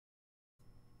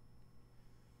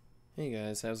Hey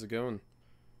guys, how's it going?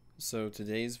 So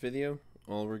today's video,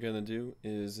 all we're gonna do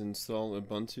is install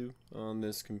Ubuntu on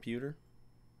this computer.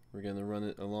 We're gonna run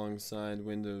it alongside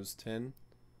Windows 10.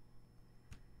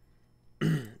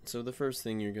 So the first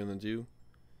thing you're gonna do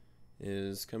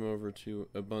is come over to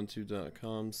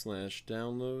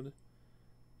ubuntu.com/download,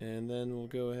 and then we'll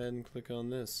go ahead and click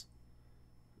on this.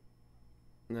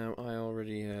 Now I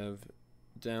already have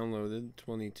downloaded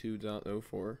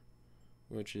 22.04,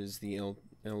 which is the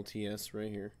LTS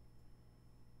right here.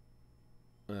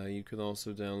 You could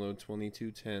also download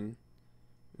 22.10,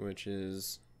 which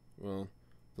is, well,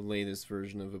 the latest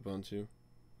version of Ubuntu.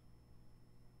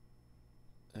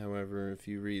 However, if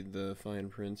you read the fine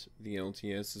print, the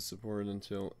LTS is supported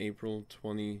until April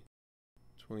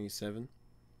 2027,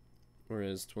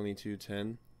 whereas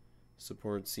 22.10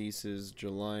 support ceases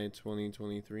July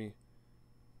 2023.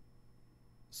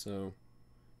 So,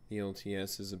 the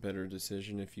LTS is a better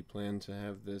decision if you plan to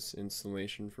have this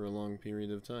installation for a long period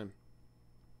of time.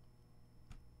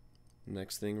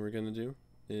 Next thing we're going to do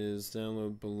is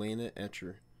download Balena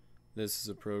Etcher. This is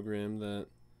a program that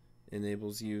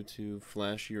enables you to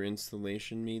flash your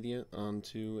installation media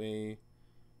onto a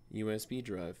USB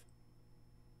drive.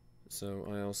 So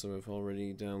I also have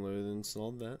already downloaded and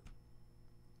installed that.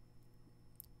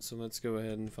 So let's go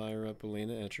ahead and fire up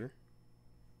Balena Etcher.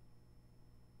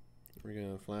 We're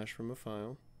going to flash from a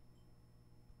file.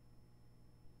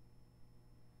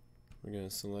 We're going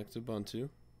to select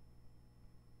Ubuntu.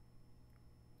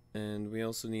 And we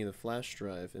also need a flash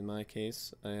drive. In my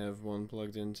case, I have one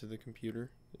plugged into the computer.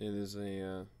 It is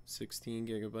a 16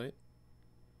 gigabyte.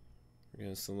 We're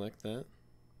going to select that.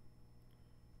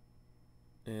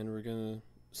 And we're going to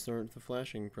start the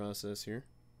flashing process here.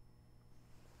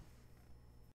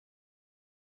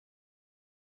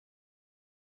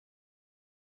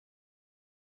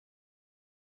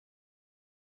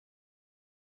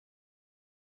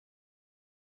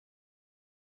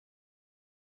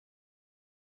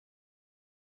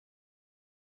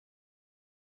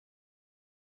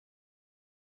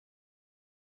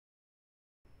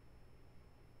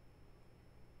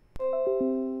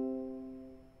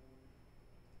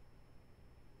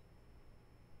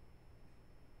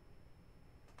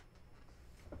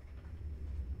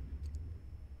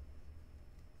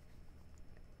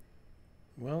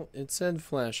 Well, it said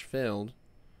flash failed,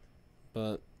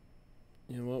 but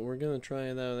you know what, we're going to try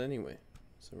it out anyway.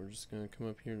 So we're just going to come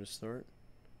up here to start.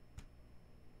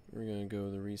 We're going to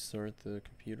go to restart the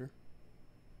computer.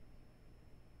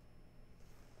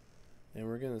 And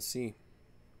we're going to see.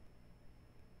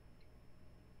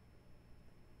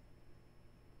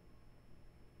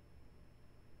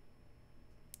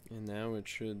 And now it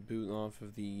should boot off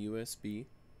of the USB.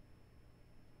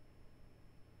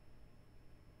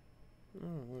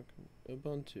 Oh, look,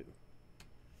 Ubuntu.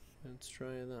 Let's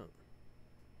try it out.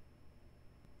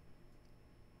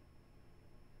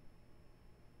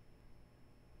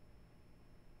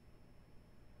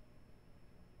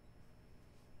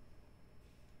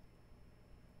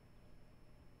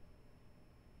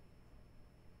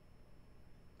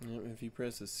 Now, if you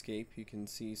press escape, you can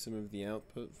see some of the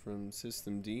output from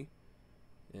System D,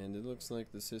 and it looks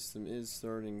like the system is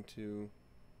starting to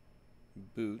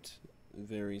boot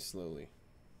very slowly.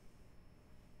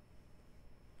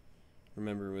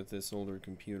 Remember, with this older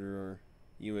computer, our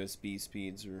USB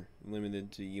speeds are limited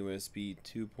to USB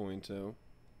 2.0,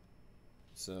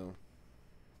 so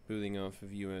booting off of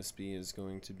USB is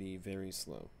going to be very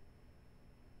slow.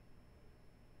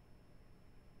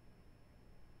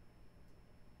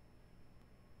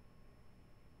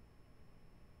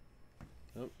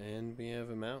 Oh, and we have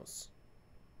a mouse.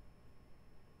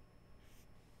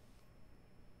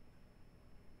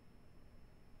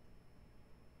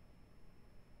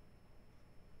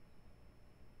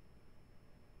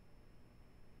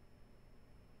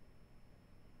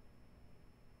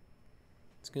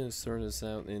 It's going to start us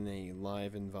out in a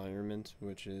live environment,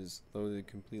 which is loaded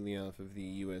completely off of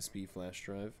the USB flash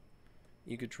drive.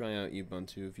 You could try out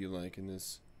Ubuntu if you like in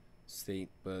this state,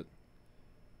 but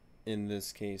in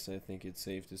this case I think it's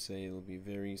safe to say it'll be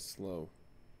very slow.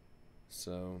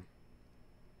 So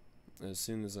as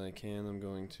soon as I can, I'm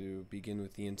going to begin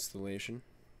with the installation.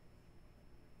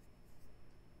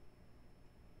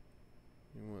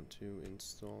 You want to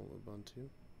install Ubuntu.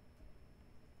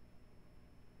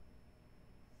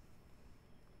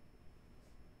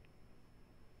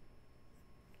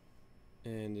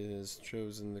 And it has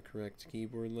chosen the correct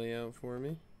keyboard layout for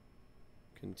me.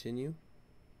 Continue.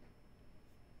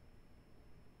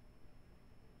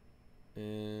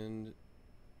 And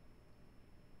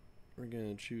we're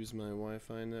going to choose my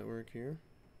Wi-Fi network here.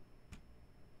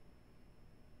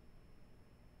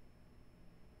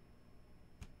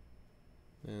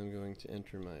 I'm going to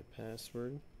enter my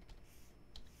password.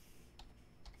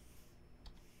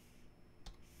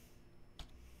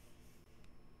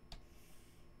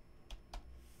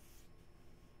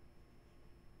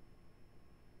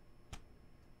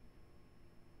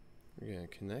 We're going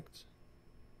to connect.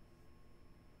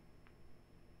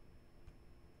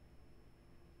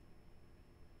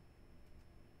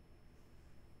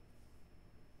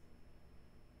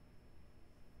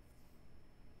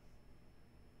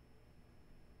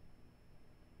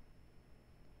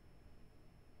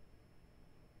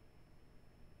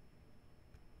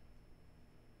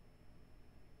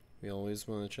 We always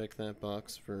want to check that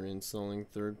box for installing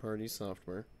third-party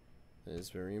software. That is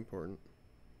very important.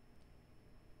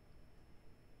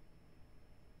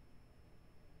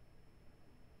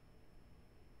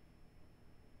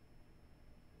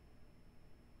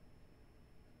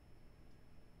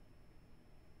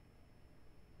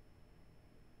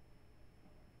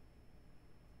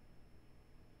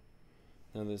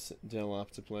 Now this Dell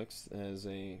Optiplex has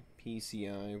a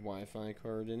PCI Wi-Fi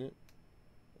card in it.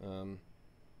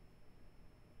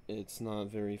 It's not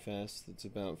very fast. It's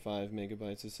about 5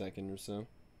 megabytes a second or so.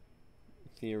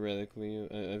 Theoretically,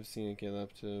 I've seen it get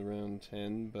up to around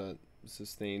 10, but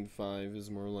sustained 5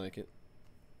 is more like it.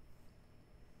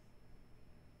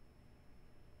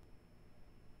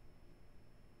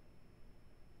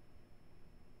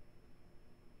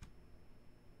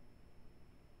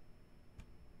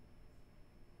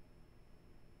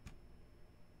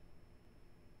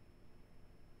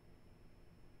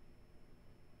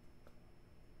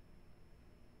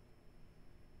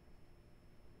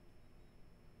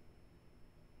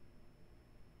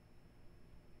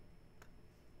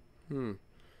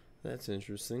 That's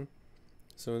interesting.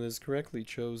 So it has correctly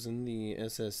chosen the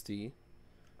SSD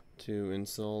to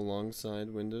install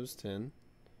alongside Windows 10.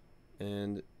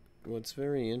 And what's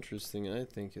very interesting, I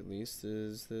think at least,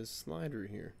 is this slider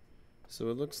here. So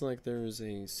it looks like there is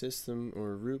a system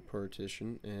or root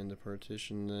partition and a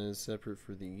partition that is separate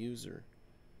for the user.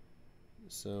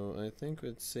 So I think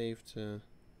it's safe to...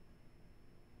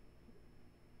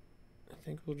 I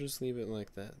think we'll just leave it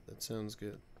like that. That sounds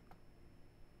good.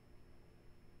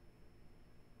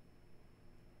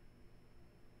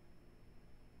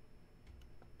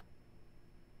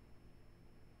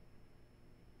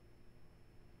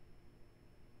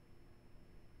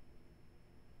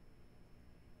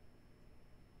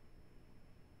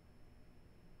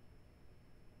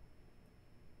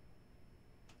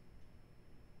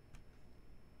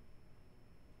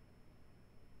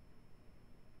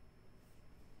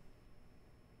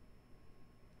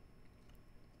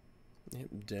 Yep,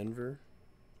 Denver.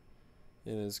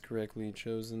 It has correctly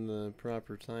chosen the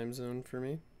proper time zone for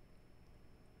me.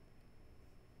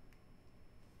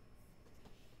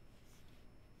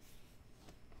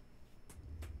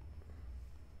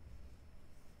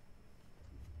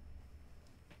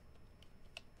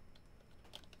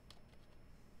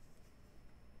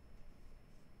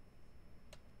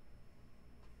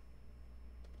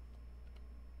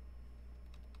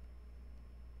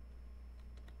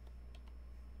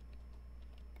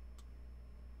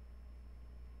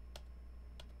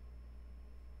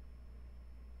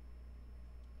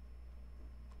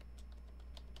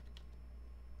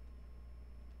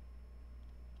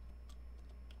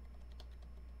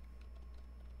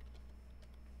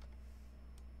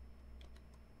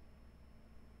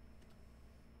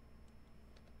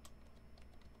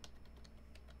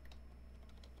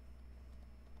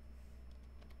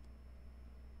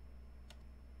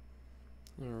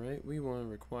 Alright, we want to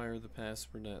require the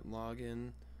password at login.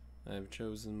 I've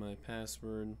chosen my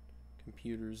password,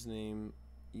 computer's name,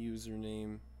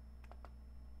 username,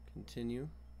 continue.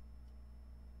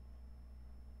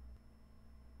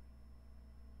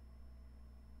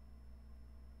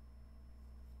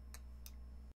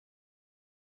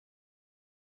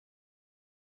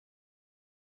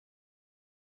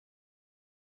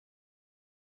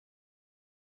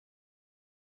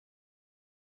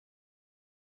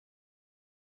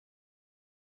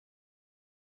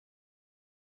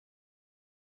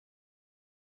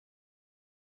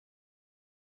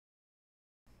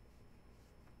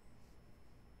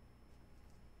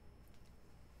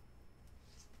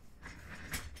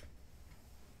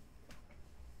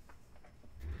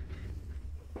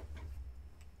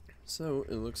 So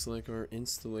it looks like our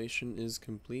installation is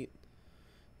complete.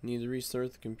 Need to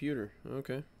restart the computer.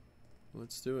 Okay,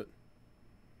 let's do it.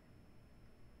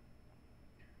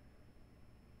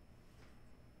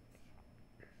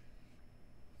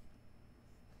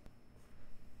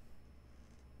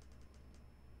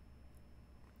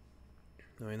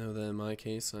 Now I know that in my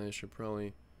case I should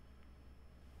probably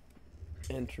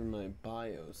enter my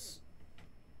BIOS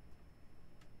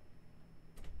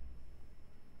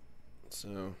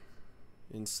So,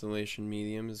 installation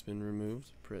medium has been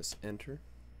removed. Press enter.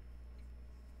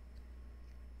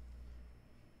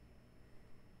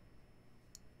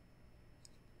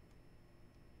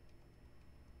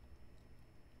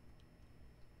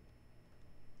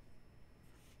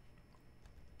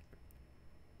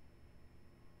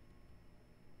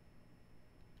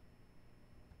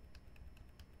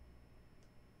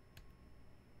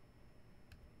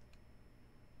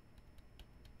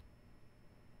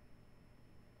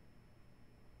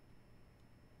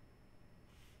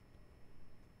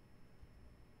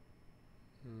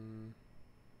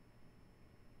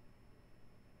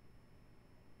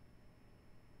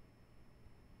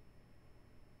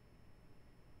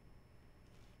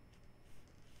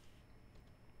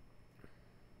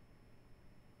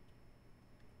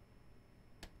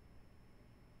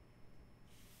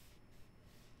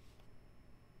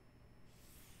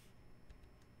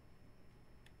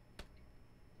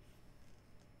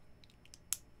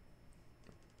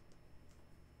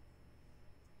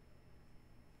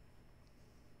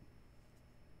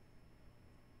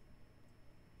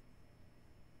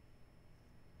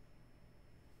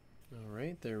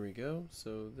 Alright, there we go.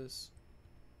 So this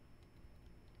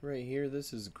right here,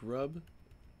 this is grub,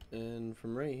 and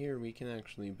from right here we can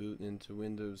actually boot into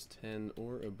Windows 10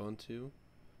 or Ubuntu.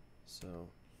 So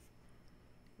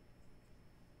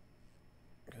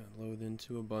gotta load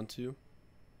into Ubuntu.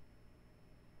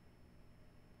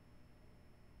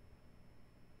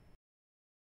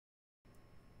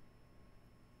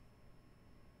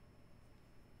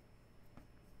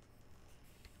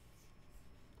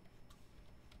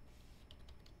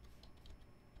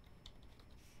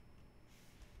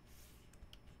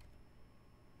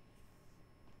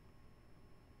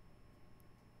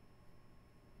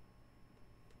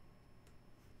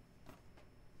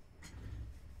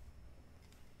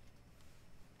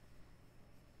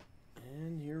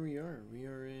 And here we are. We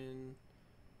are in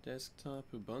desktop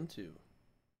Ubuntu.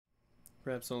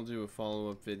 Perhaps I'll do a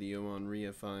follow-up video on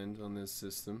refind on this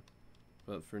system,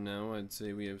 but for now I'd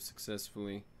say we have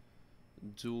successfully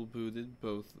dual booted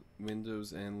both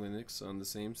Windows and Linux on the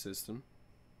same system.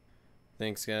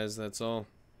 Thanks guys, that's all.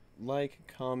 Like,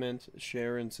 comment,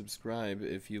 share, and subscribe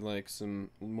if you like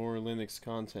some more Linux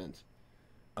content.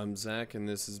 I'm Zach and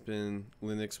this has been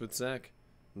Linux with Zach.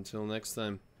 Until next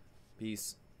time,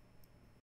 peace.